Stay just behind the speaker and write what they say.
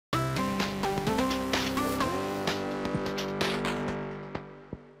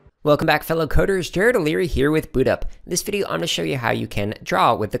Welcome back, fellow coders. Jared O'Leary here with BootUp. In this video, I'm going to show you how you can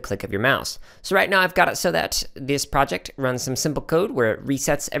draw with the click of your mouse. So right now I've got it so that this project runs some simple code where it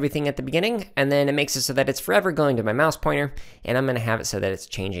resets everything at the beginning, and then it makes it so that it's forever going to my mouse pointer, and I'm going to have it so that it's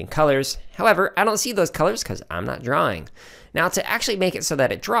changing colors. However, I don't see those colors because I'm not drawing. Now, to actually make it so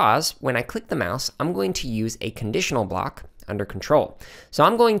that it draws, when I click the mouse, I'm going to use a conditional block under control. So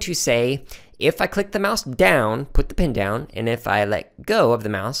I'm going to say, if I click the mouse down, put the pin down, and if I let go of the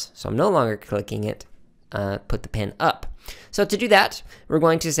mouse, so I'm no longer clicking it, put the pin up. So to do that, we're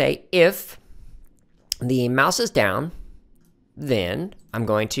going to say, if the mouse is down, then I'm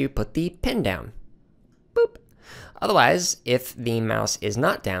going to put the pin down. Boop. Otherwise, if the mouse is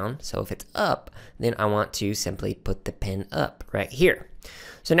not down, so if it's up, then I want to simply put the pin up right here.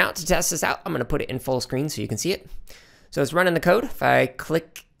 So now to test this out, I'm going to put it in full screen so you can see it. So it's running the code. If I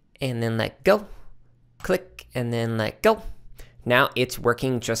click and then let go, click and then let go, now it's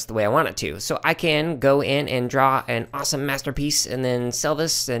working just the way I want it to. So I can go in and draw an awesome masterpiece and then sell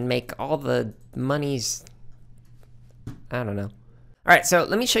this and make all the monies. I don't know. All right, so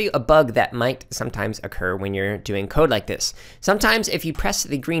let me show you a bug that might sometimes occur when you're doing code like this. Sometimes if you press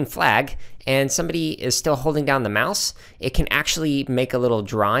the green flag and somebody is still holding down the mouse, it can actually make a little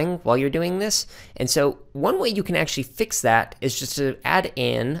drawing while you're doing this. And so one way you can actually fix that is just to add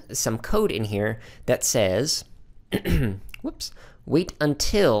in some code in here that says, whoops, wait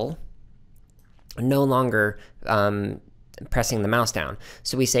until no longer pressing the mouse down.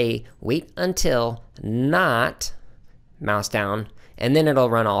 So we say wait until not mouse down, and then it'll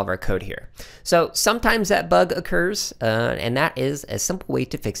run all of our code here. So sometimes that bug occurs, and that is a simple way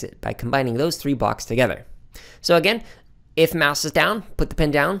to fix it by combining those three blocks together. So again, if mouse is down, put the pin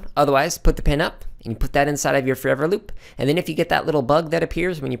down. Otherwise, put the pin up, and you put that inside of your forever loop. And then if you get that little bug that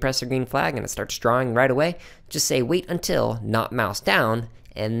appears when you press the green flag and it starts drawing right away, just say wait until not mouse down,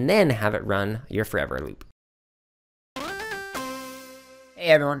 and then have it run your forever loop. Hey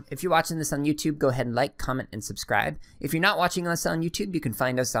everyone, if you're watching this on YouTube, go ahead and like, comment, and subscribe. If you're not watching us on YouTube, you can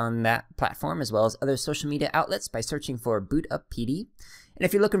find us on that platform as well as other social media outlets by searching for BootUp PD. And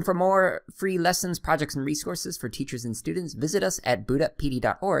if you're looking for more free lessons, projects, and resources for teachers and students, visit us at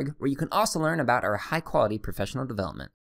bootuppd.org, where you can also learn about our high-quality professional development.